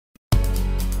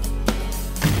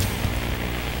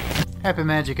Happy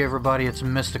Magic, everybody. It's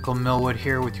Mystical Millwood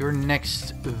here with your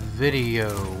next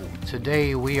video.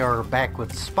 Today we are back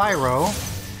with Spyro,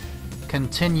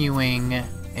 continuing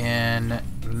in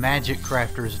Magic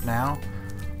Crafters now.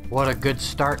 What a good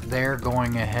start there,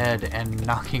 going ahead and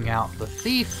knocking out the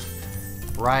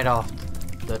thief right off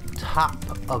the top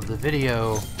of the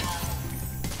video.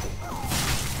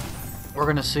 We're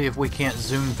going to see if we can't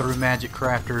zoom through Magic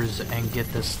Crafters and get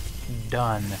this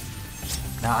done.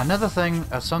 Now, another thing,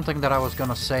 something that I was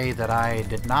going to say that I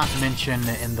did not mention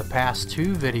in the past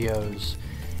two videos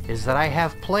is that I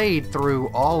have played through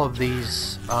all of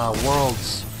these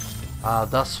worlds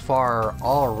thus far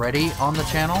already on the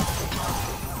channel.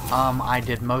 I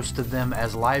did most of them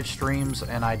as live streams,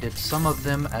 and I did some of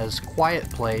them as quiet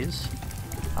plays.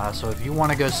 So if you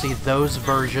want to go see those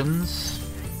versions,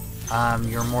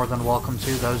 you're more than welcome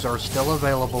to. Those are still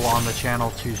available on the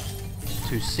channel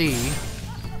to see.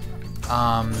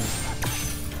 I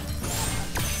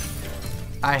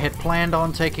had planned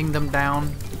on taking them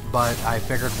down, but I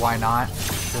figured why not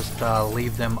just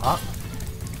leave them up,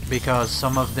 because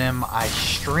some of them I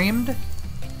streamed,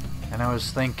 and I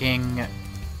was thinking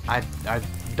I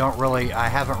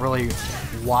haven't really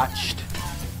watched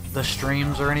the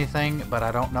streams or anything, but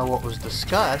I don't know what was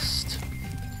discussed,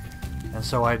 and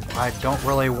so I don't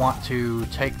really want to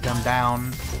take them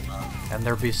down and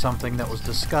there be something that was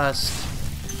discussed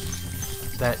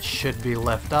that should be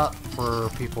left up for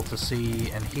people to see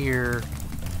and hear,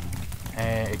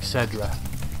 etc.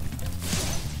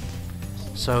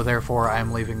 So therefore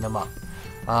I'm leaving them up.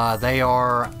 They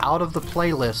are out of the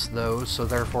playlist though, so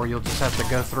therefore you'll just have to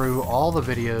go through all the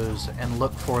videos and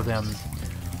look for them,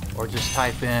 or just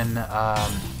type in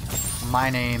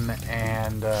my name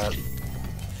and the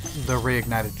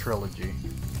Reignited Trilogy.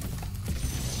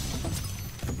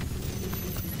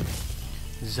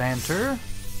 Xanter.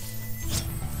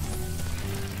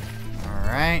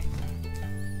 Alright.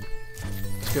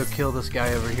 Let's go kill this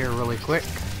guy over here really quick.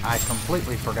 I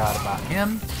completely forgot about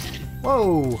him.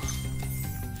 Whoa!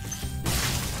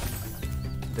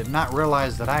 Did not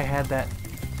realize that I had that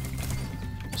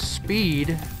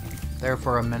speed there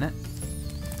for a minute.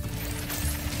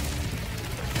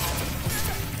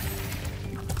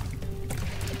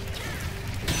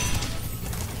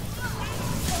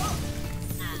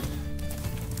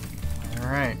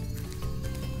 Alright.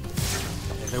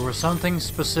 There was something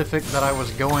specific that I was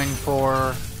going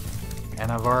for, and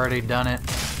I've already done it,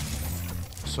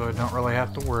 so I don't really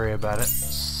have to worry about it.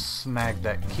 Snag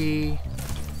that key.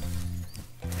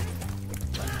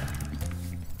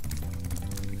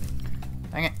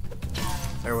 Dang it.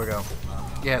 There we go.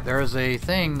 Yeah, there is a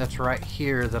thing that's right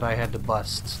here that I had to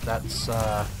bust. That's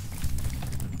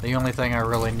the only thing I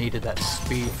really needed that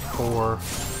speed for.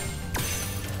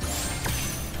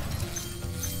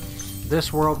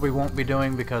 This world we won't be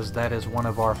doing because that is one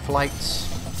of our flights.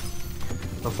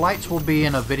 The flights will be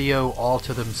in a video all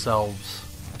to themselves.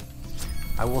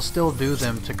 I will still do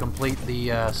them to complete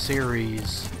the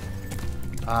series.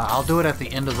 I'll do it at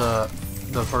the end of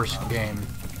the first game.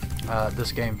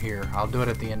 This game here. I'll do it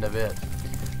at the end of it.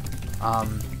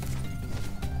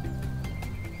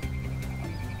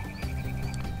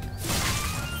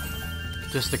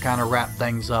 Just to kind of wrap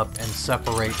things up and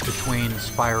separate between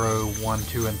Spyro 1,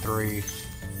 2, and 3.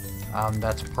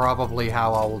 That's probably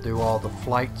how I will do all the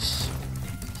flights.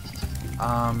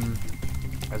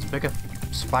 As big a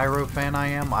Spyro fan I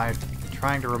am, I'm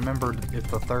trying to remember if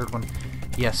the third one...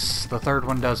 Yes, the third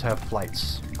one does have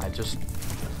flights. I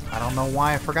don't know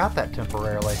why I forgot that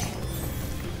temporarily.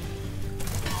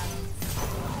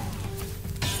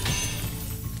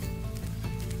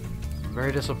 I'm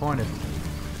very disappointed.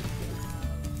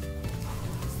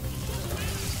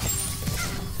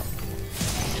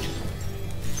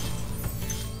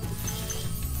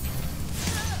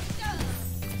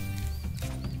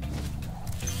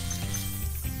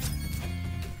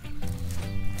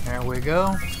 There we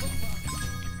go.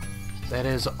 That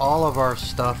is all of our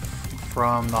stuff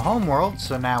from the homeworld,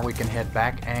 so now we can head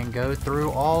back and go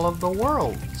through all of the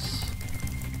worlds.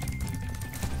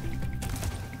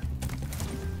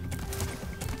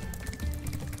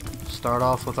 Start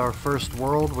off with our first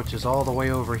world, which is all the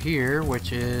way over here,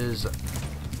 which is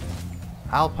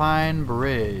Alpine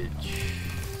Bridge.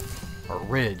 Or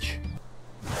Ridge.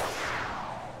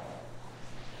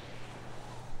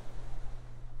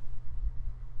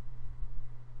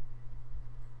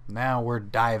 Now we're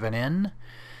diving in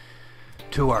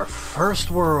to our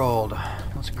first world.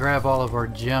 Let's grab all of our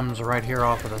gems right here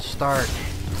off of the start.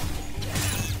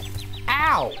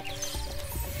 Ow!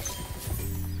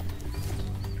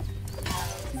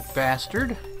 You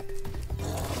bastard.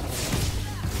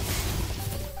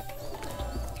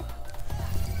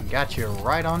 Got you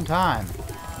right on time.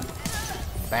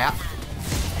 Bap.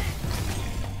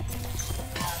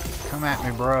 Come at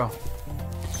me, bro.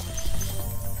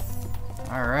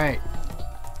 Alright.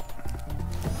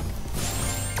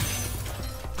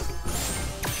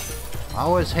 I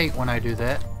always hate when I do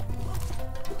that.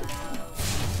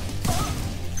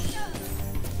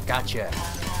 Gotcha.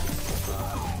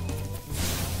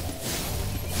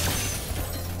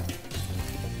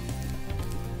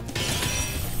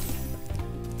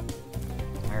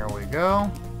 There we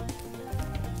go.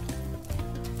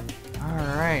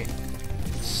 Alright.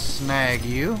 Snag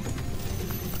you.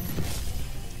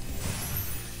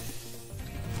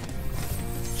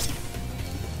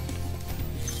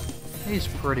 He's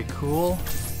pretty cool.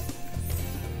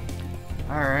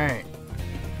 Alright.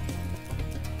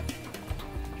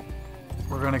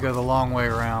 We're gonna go the long way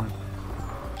around.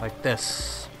 Like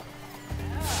this.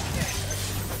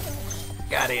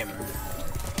 Got him.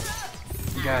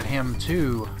 Got him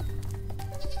too.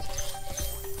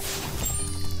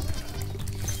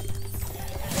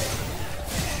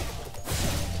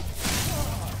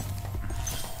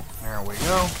 There we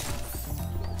go.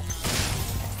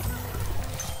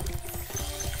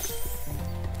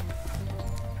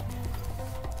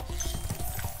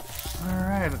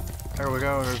 Alright, there we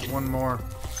go. There's one more.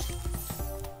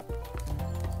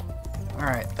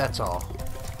 Alright, that's all.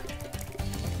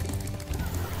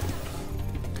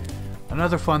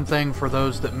 Another fun thing for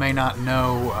those that may not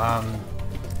know,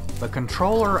 the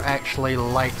controller actually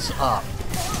lights up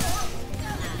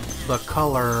the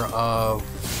color of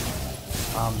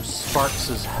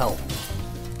Sparks' health.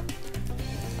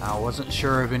 I wasn't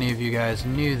sure if any of you guys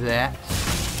knew that.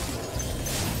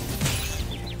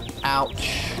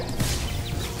 Ouch.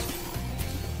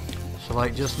 So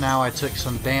like just now I took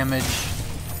some damage.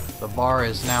 The bar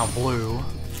is now blue.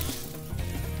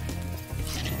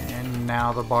 And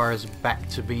now the bar is back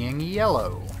to being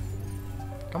yellow.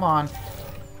 Come on.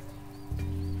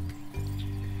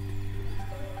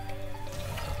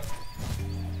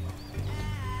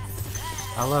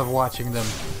 I love watching them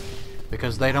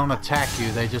because they don't attack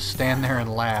you, they just stand there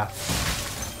and laugh.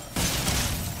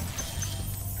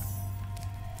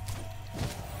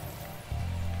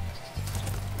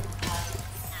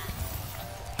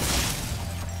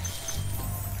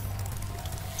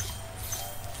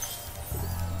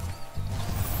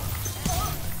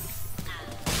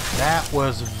 That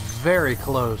was very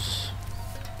close.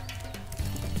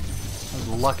 I was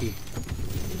lucky.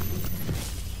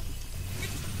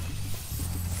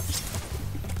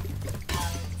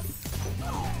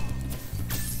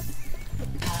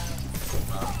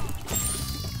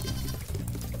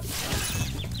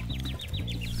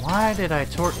 Why did I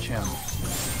torch him?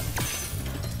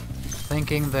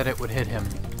 Thinking that it would hit him.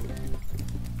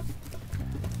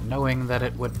 Knowing that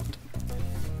it wouldn't.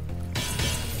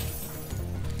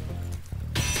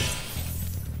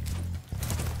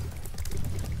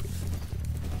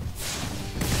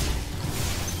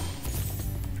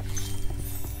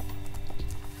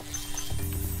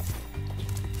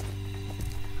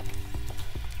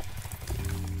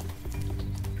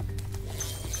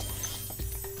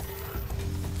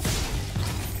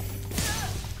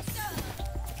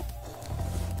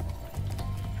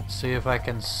 See if I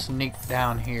can sneak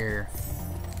down here.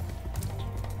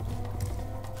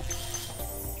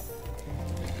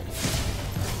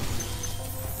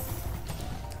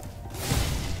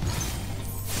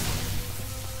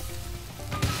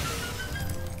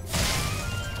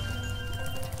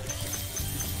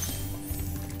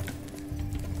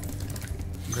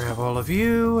 Grab all of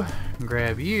you,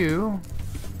 grab you.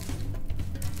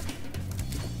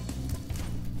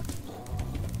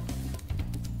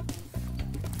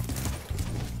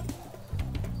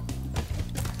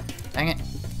 Dang it.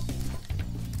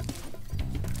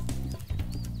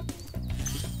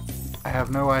 I have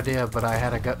no idea, but I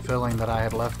had a gut feeling that I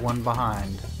had left one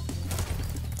behind.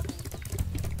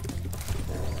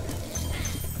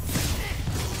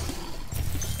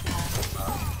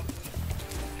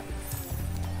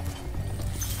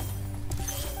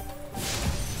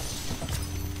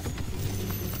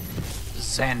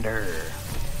 Xander.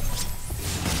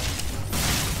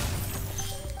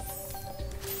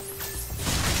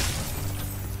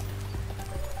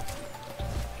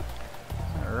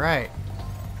 Right.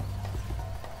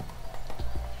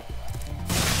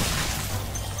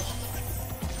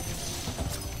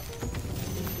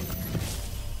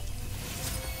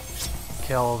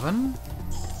 Kelvin,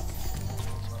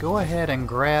 go ahead and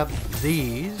grab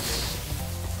these.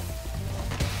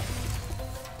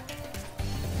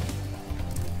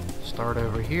 Start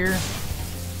over here.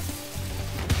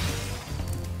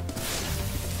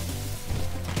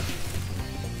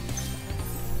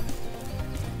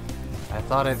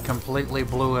 thought it completely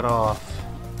blew it off.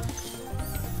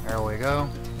 There we go.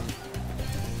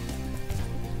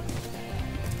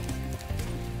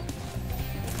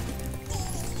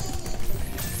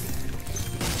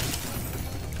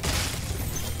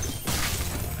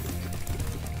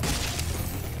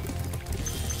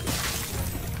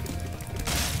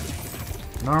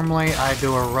 Normally I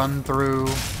do a run through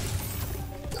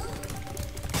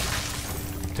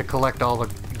to collect all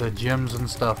the gems and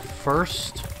stuff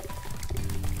first,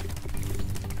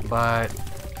 but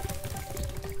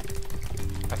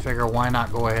I figure why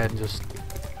not go ahead and just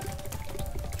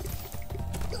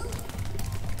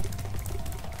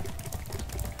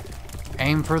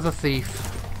aim for the thief.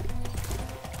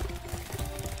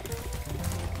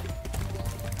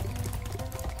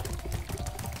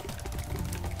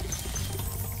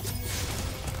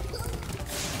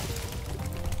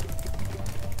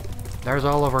 There's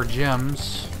all of our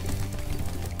gems.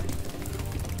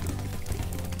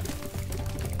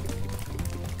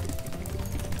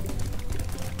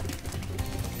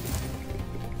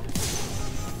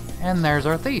 And there's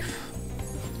our thief.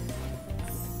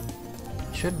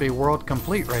 Should be world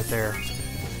complete right there.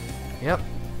 Yep,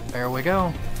 there we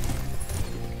go.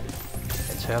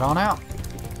 Let's head on out.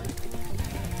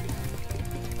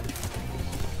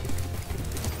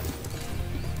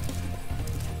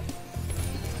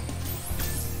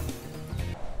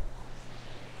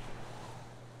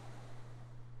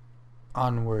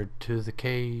 Onward to the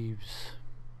caves.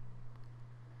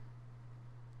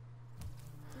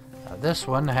 This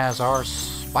one has our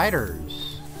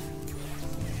spiders.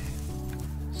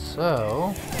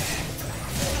 So,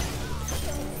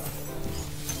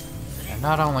 and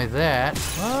not only that,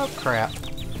 oh crap,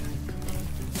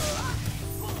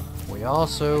 we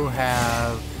also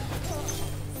have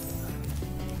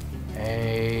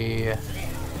a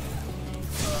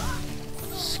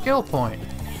skill point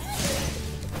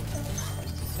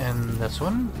in this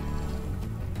one.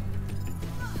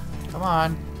 Come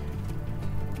on.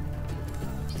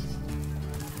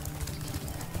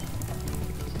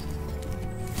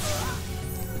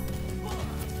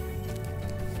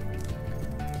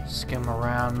 Skim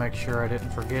around, make sure I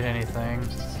didn't forget anything.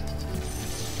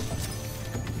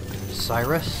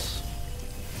 Cyrus.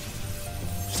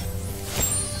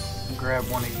 Grab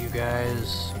one of you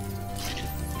guys.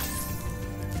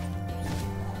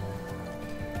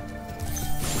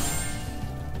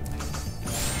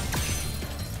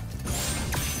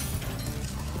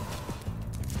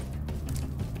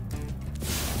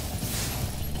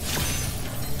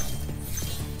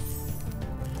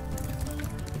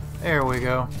 There we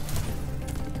go.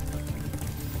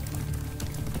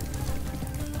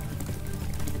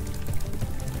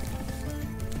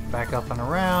 Back up and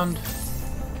around.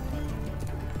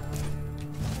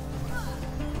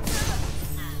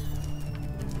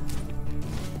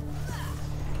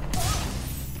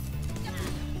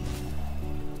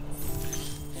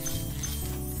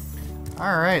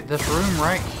 Alright, this room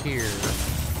right here.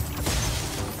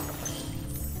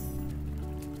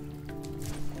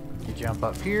 You jump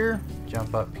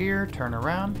up here, turn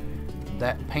around.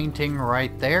 That painting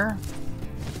right there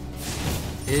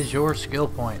is your skill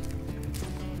point.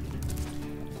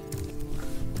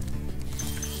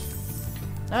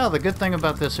 Now, the good thing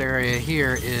about this area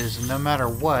here is no matter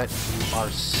what, you are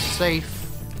safe.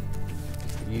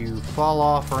 You fall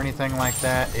off or anything like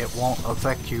that, it won't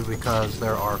affect you because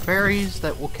there are fairies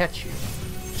that will catch you.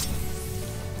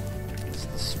 It's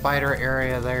the spider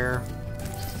area there.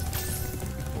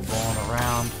 We'll go on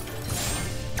around.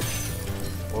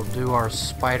 We'll do our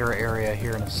spider area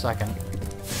here in a second.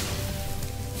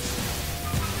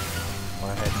 Go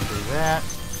ahead and do that.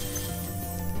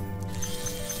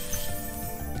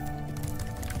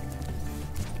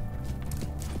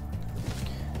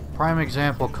 Prime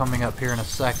example coming up here in a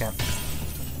second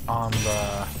on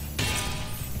the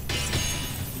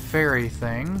fairy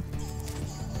thing.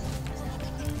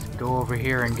 Go over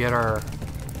here and get our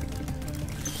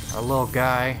little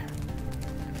guy.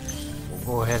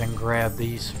 We'll go ahead and grab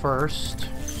these first.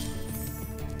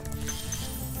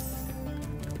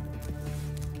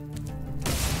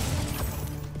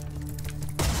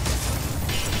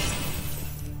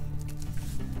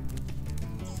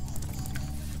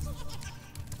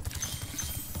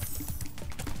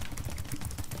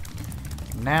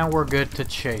 Now we're good to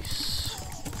chase.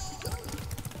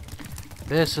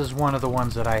 This is one of the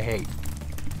ones that I hate.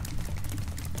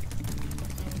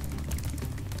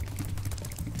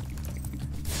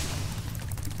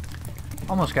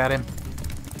 Almost got him.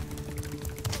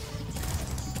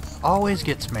 Always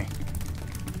gets me.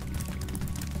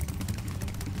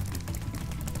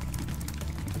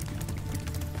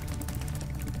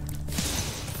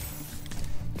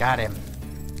 Got him.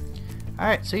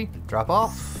 Alright, see? Drop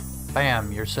off.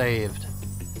 Bam, you're saved.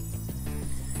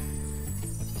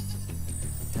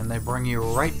 And they bring you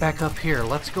right back up here.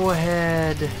 Let's go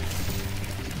ahead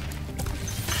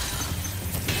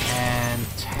and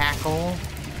tackle.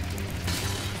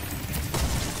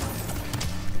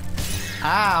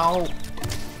 Ow!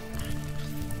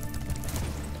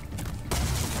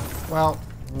 Well,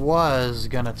 was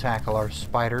gonna tackle our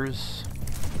spiders.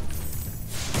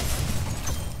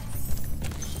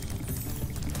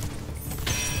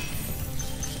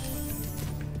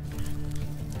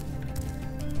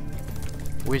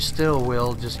 We still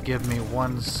will, just give me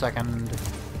 1 second.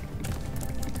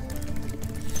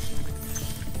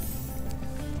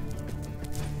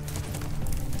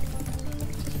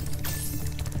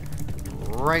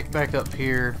 Right back up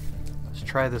here. Let's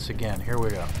try this again. Here we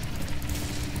go.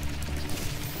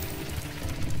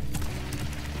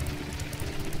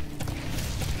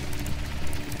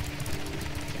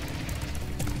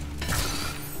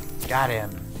 Got him.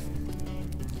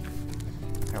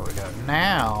 There we go.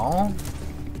 Now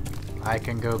I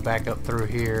can go back up through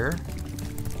here.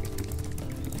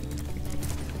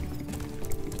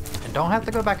 And don't have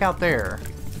to go back out there.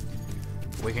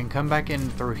 We can come back in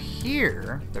through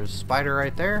here. There's a spider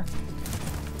right there.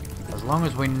 As long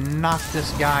as we knock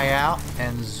this guy out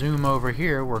and zoom over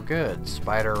here, we're good.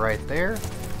 Spider right there.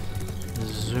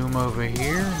 Zoom over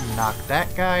here. Knock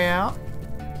that guy out.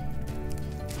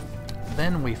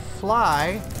 Then we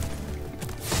fly.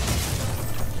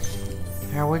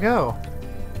 There we go.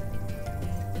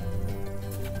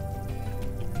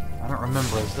 I don't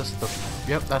remember. Is this the...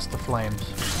 Yep, that's the flames.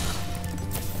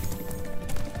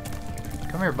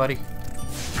 Come here, buddy.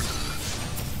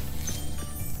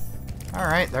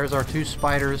 Alright, there's our 2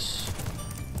 spiders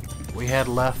we had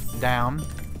left down.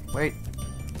 Wait.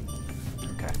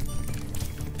 Okay.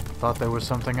 Thought there was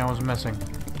something I was missing.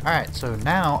 Alright, so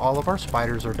now all of our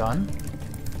spiders are done.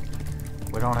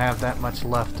 We don't have that much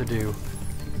left to do.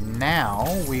 Now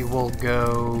we will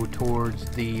go towards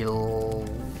the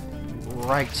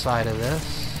right side of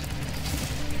this,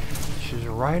 which is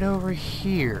right over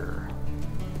here.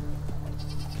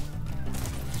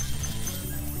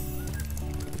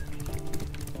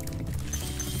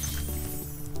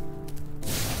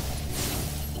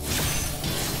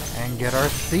 And get our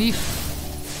thief,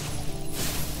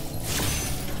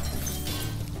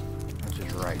 which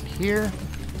is right here.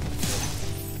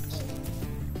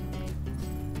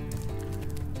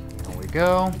 There we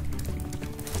go.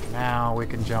 Now we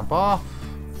can jump off.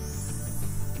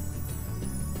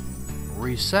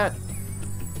 Reset.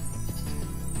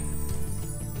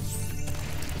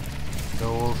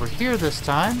 Go over here this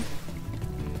time.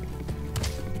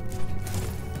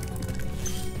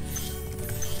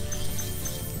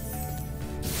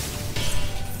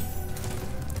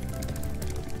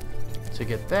 To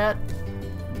get that,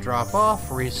 drop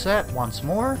off, reset once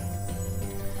more,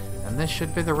 and this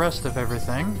should be the rest of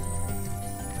everything,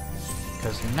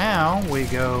 because now we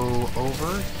go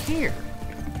over here.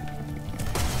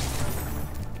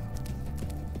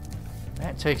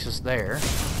 That takes us there.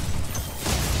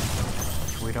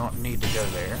 We don't need to go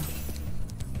there.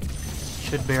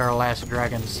 Should be our last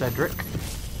dragon, Cedric.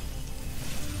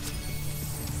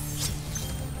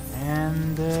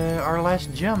 And our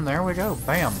last gem, there we go,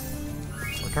 bam.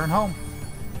 Return home.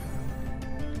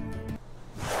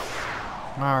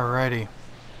 Alrighty.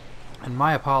 And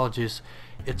my apologies,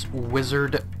 it's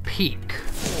Wizard Peak.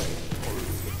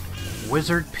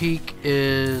 Wizard Peak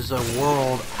is a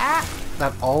world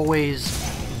that always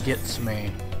gets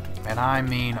me. And I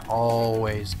mean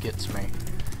always gets me.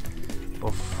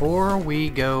 Before we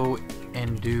go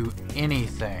and do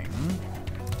anything,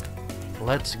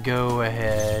 let's go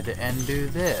ahead and do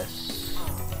this.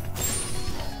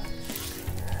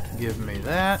 Give me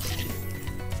that.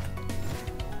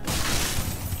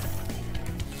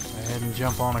 Go ahead and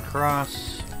jump on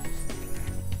across.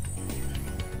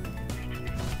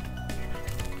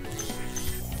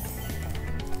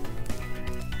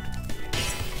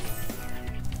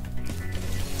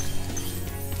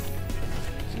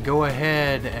 So go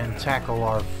ahead and tackle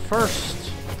our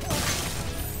first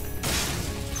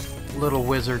little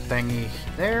wizard thingy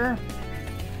there.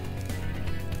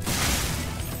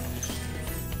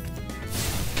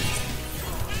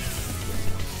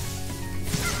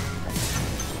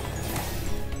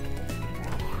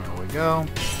 Go.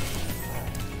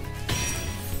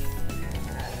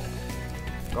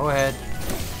 Go ahead.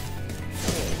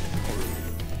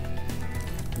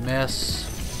 Miss.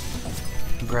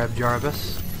 Grab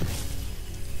Jarvis.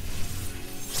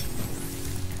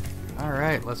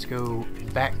 Alright, let's go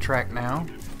backtrack now.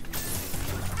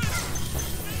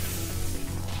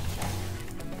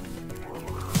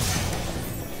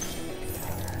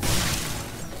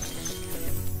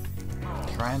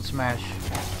 Try and smash.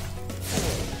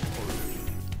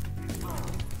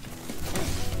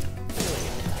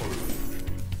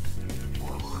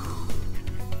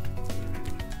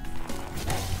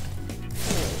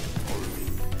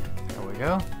 There we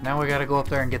go. Now we gotta go up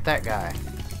there and get that guy.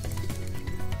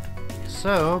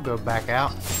 So, go back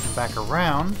out, back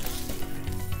around.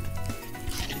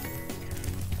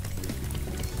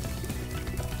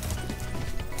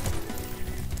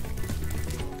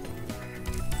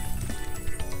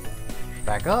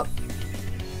 Back up.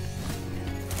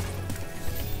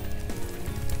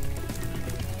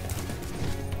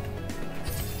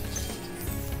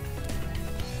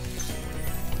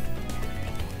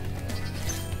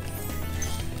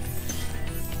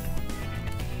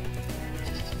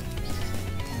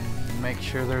 Make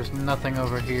sure there's nothing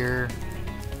over here.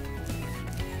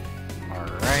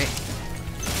 Alright.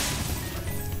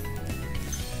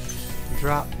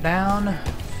 Drop down.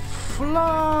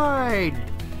 Fly!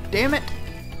 Damn it!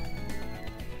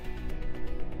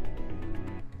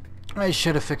 I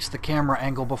should have fixed the camera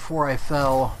angle before I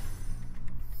fell.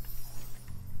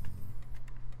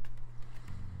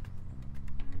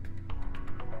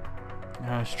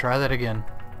 Let's try that again.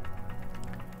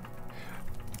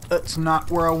 That's not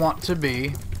where I want to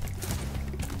be.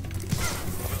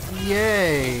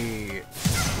 Yay!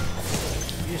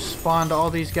 You spawned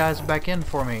all these guys back in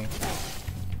for me.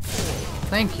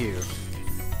 Thank you.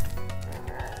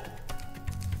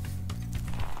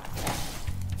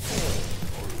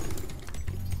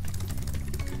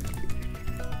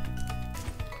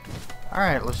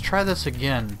 Alright, let's try this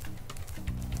again.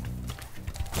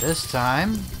 This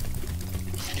time,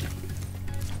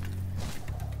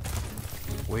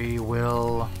 we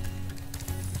will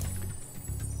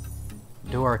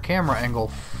do our camera angle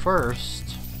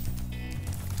first.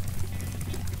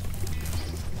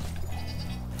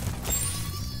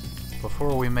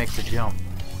 Before we make the jump.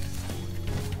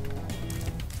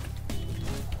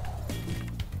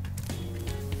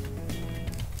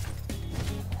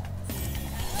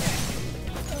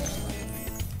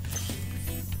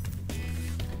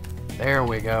 There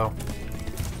we go.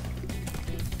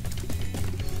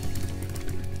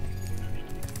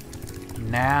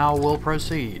 Now we'll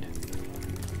proceed.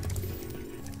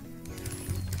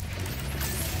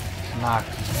 Knock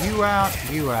you out,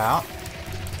 you out.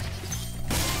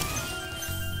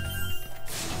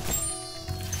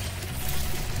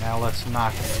 Now let's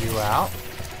knock you out.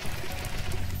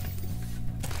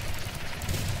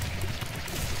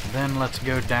 Then let's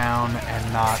go down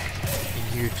and knock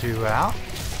you two out.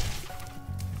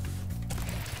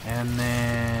 And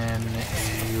then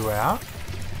you out.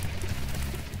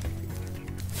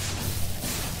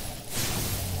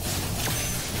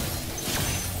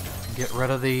 Get rid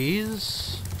of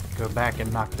these. Go back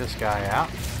and knock this guy out.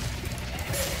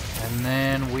 And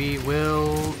then we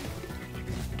will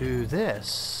do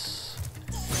this.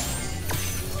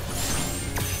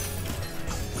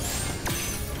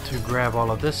 To grab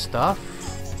all of this stuff.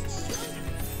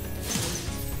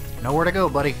 Nowhere to go,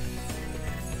 buddy.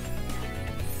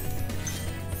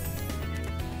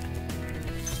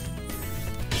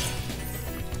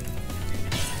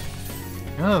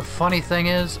 You know, the funny thing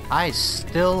is, I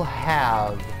still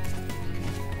have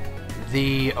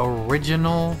the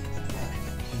original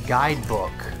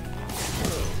guidebook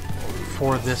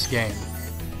for this game.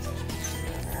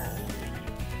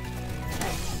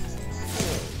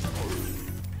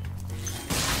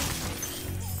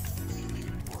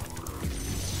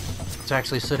 It's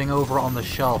actually sitting over on the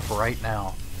shelf right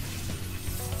now.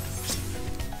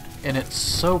 And it's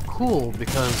so cool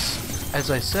because,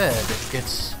 as I said,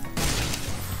 it's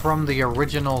from the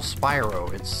original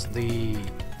Spyro. It's the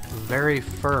very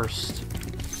first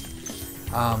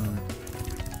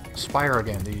Spyro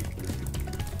game,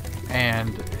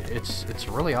 and it's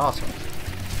really awesome.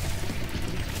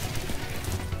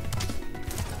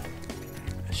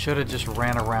 I should have just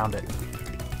ran around it.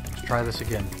 Let's try this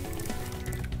again.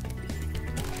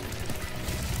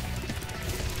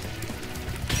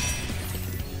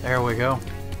 There we go.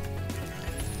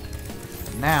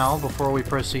 Now, before we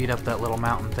proceed up that little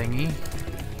mountain thingy,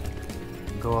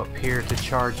 go up here to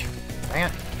charge.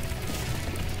 Dang it.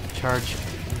 Charge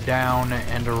down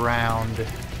and around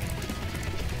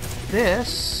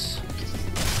this.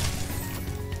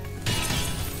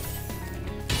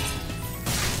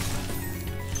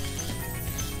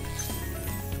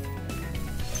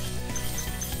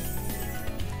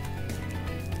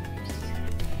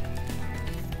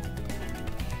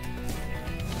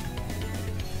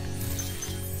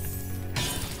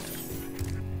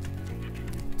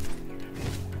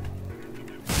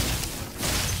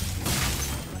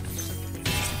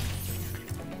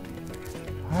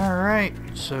 Alright. Alright,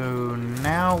 so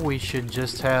now we should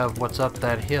just have what's up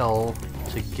that hill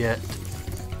to get.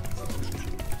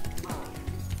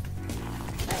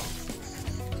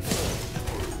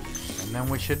 And then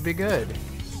we should be good.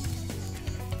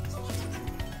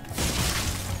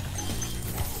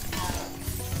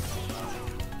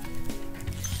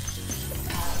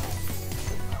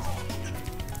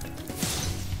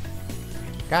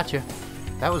 Gotcha.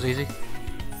 That was easy.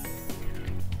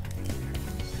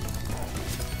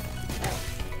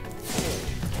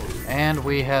 And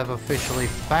we have officially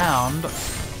found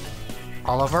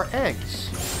all of our eggs.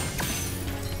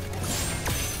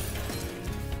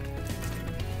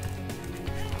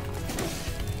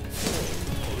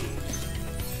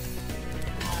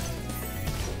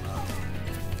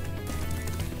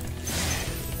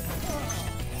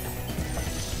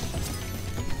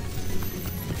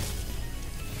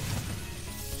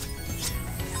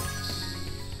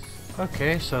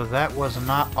 Okay, so that was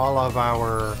not all of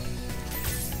our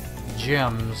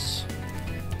gems.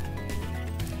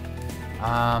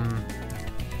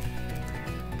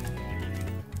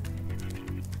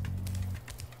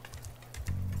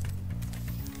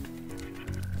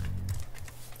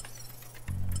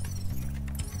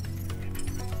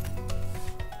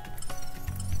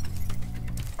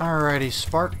 Alrighty,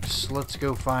 Sparks, let's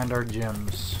go find our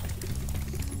gems.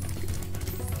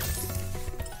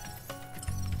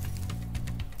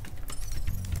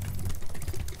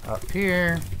 Up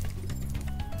here.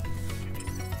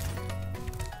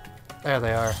 There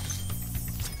they are.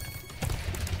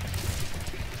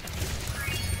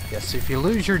 Yes, if you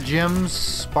lose your gems,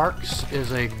 Sparks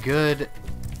is a good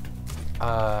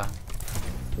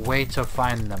way to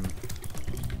find them.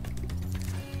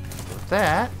 With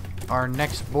that, our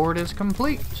next board is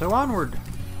complete, so onward.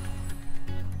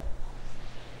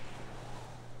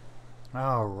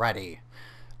 Alrighty.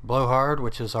 Blowhard,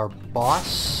 which is our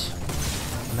boss.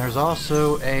 And there's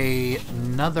also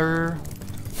another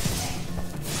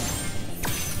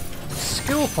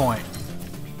skill point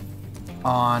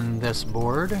on this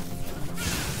board.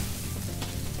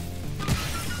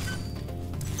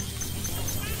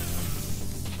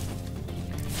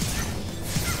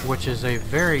 Which is a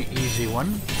very easy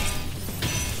one.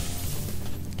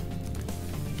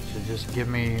 So just give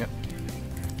me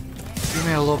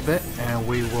a little bit and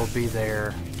we will be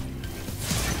there.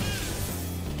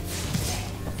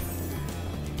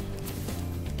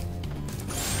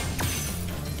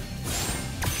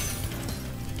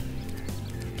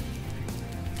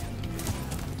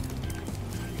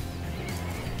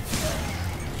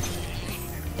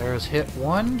 There's hit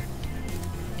one.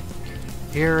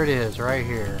 Here it is, right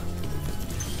here.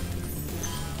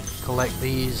 Collect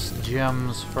these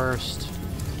gems first.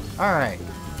 Alright,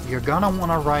 you're gonna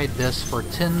want to ride this for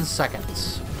 10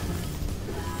 seconds.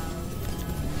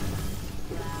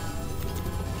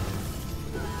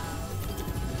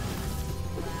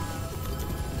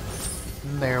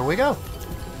 And there we go.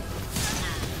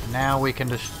 Now we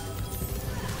can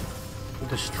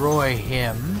destroy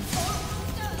him.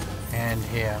 And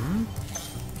him.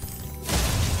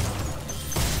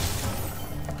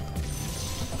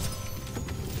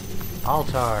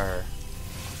 Altar.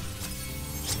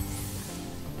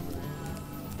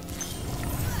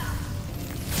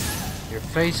 You're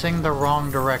facing the wrong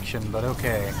direction, but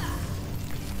okay.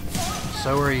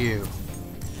 So are you.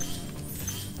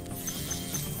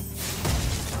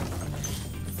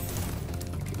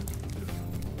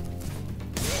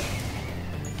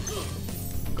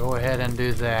 Go ahead and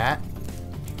do that.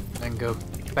 Then go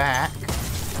back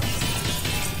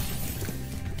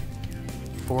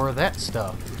for that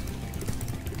stuff.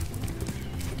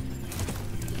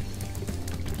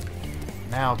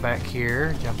 Now back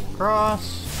here, jump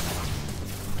across.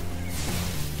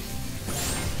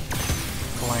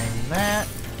 Claim that.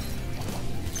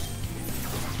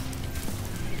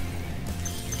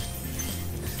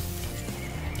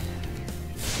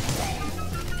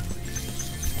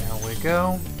 There we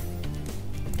go.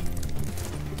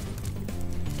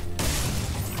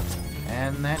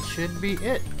 And that should be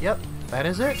it. Yep, that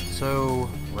is it. So,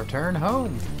 return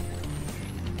home.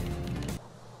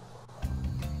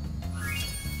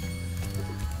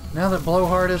 Now that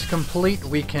Blowhard is complete,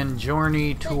 we can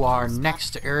journey to our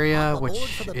next area,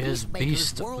 which is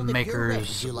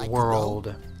Beastmaker's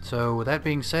World. So, with that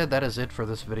being said, that is it for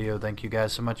this video. Thank you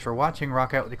guys so much for watching.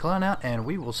 Rock out with the clown out, and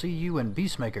we will see you in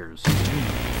Beastmakers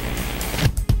soon.